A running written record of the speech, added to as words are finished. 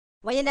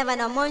Well, you never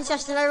know,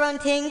 Manchester run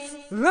things,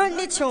 run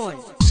the tune.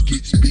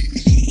 Skitz Beatz.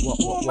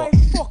 Oh my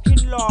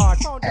fucking Lord,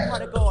 found the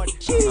pot of God.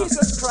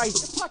 Jesus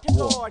Christ, the pot of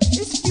God.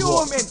 It's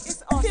Fumin,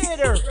 it's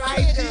Peter,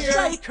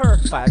 Striker.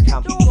 Fire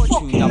camp, Don't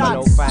fucking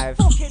lads, 005.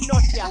 fucking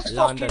nut ya,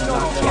 London, fucking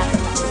nut ya.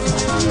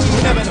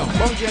 You never know,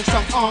 Bungie and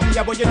strong arm.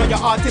 Yeah, but you know your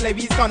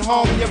artillery's gone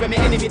home. Yeah, when my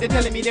enemy, they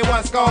telling me they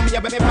want scum. Yeah,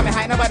 but me from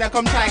behind, nobody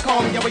come try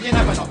come. Yeah, but you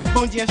never know,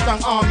 Bungie and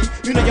strong army.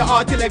 You know your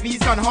artillery's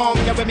gone home.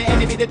 Yeah, when my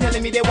enemy, they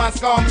telling me they want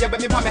scum. Yeah,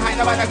 but me from behind,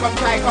 nobody come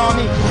try call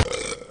me.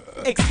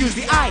 Excuse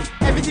the eye,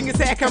 everything you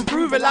say I can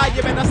prove a lie.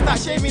 You better start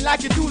shaming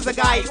like you two's a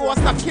guy, or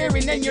stop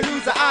caring then you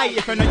lose an eye.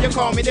 If you know you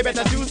call me, they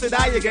better choose to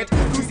die. You get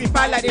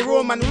crucified like the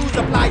Roman rules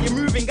apply. You're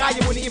moving guy,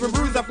 you wouldn't even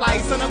bruise a fly.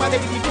 So nobody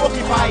really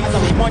porcupine.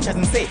 As we munch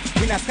and say,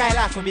 we not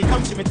skylark when we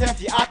come to me turn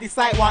for your artist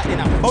side walk. Then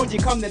a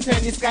Bungie come then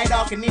turn the sky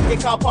dark. And if they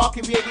car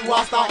parking where the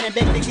wall start and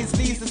beg the kids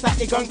please to start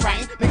the gun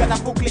crying. Make a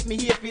full clip me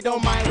here if you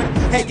don't mind.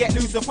 Head get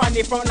loose upon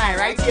the front line,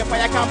 right here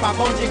fire camp and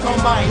Bungie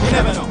combine. You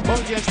never know,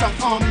 Bungie and strong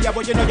arm. Yeah,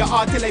 but you know your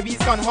artillery's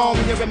gone home.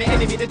 Yeah, when my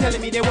enemy they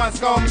telling me they want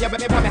scum. Yeah, but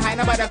me from behind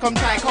nobody come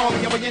try come.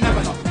 Yeah, but you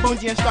never know,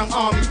 Bungie and strong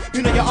army.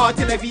 You know your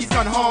artillery's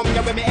gone home.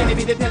 Yeah, when my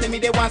enemy they telling me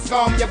they want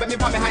scum. Yeah, but me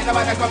from behind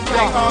nobody come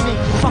try call me.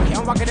 Fuck it,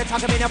 I'm rocking the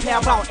talk, I'm in a play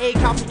about.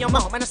 A-count in your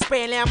mouth, man, I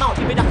spray and lay 'em out.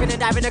 You be ducking and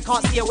diving, I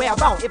can't see a way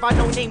about. If I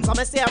know names,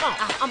 I'ma stay around.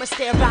 I'ma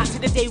stay back to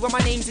the day when my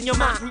name's in your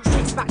mouth. Roots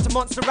tricks back to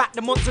monster rap,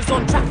 the monster's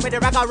on track with the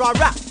ragga raw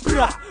rap.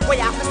 What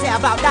you have to say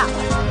about that?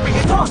 Bring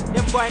it on,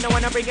 them boy know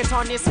when I bring it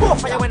on. It's more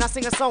fire when I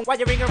sing a song. While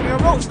you ring a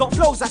rose, got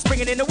flows that's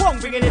bringing in the wrong,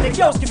 bringing in the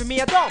girls, giving me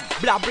a dom.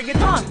 Blah, bring it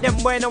on, them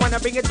boy know when I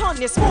bring it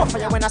on. It's more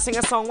fire when I sing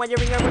a song. While you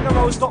ring a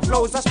rose, got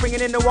flows that's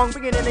bringing in the wrong,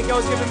 bringing in the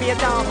girls, giving me a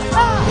dom.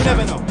 You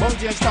never know,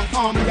 Bungie and strong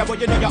arm. Yeah,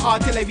 but you know your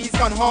artillery's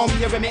gone home.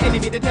 Yeah, when my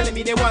enemy they telling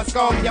me they want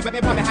scum. Yeah, but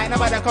me from behind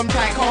nobody come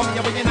try come.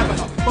 Yeah, but you never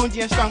know,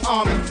 Bungie and strong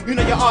army. You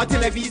know your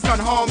artillery's gone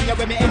home. Yeah,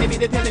 when my enemy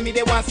they telling me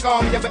they want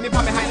scum. Yeah, but me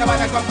from behind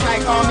nobody come try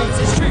call me.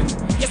 It's true,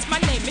 yes my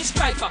name is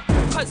Striker.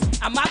 Cause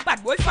I'm a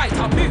bad boy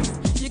fighter, move.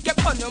 You get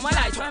put on my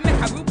life, try and make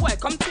a rude boy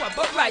come to a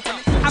butt right.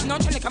 I've no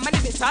trying to come my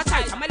limits are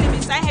tight. My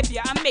limits are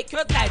heavier and make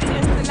your life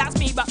taste the last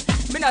me, but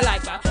me no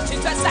like her.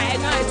 She's just side,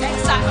 no it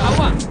takes side. I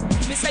want,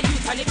 Mr. You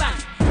Taliban.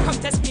 Come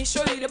test me,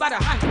 show you the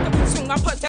better hand. Swing and put